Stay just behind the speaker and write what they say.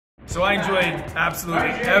So I enjoyed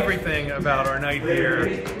absolutely everything about our night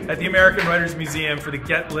here at the American Writers Museum for the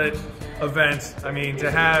Get Lit event. I mean, to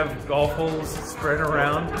have golf holes spread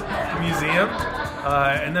around the museum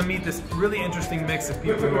and then meet this really interesting mix of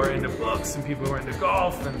people who are into books and people who are into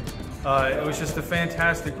golf, and it was just a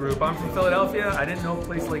fantastic group. I'm from Philadelphia. I didn't know a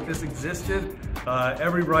place like this existed.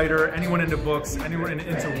 Every writer, anyone into books, anyone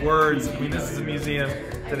into words, I mean, this is a museum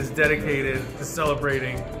that is dedicated to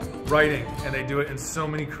celebrating writing, and they do it in so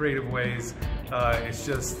many creative ways. It's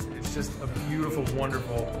just a beautiful,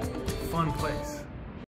 wonderful, fun place.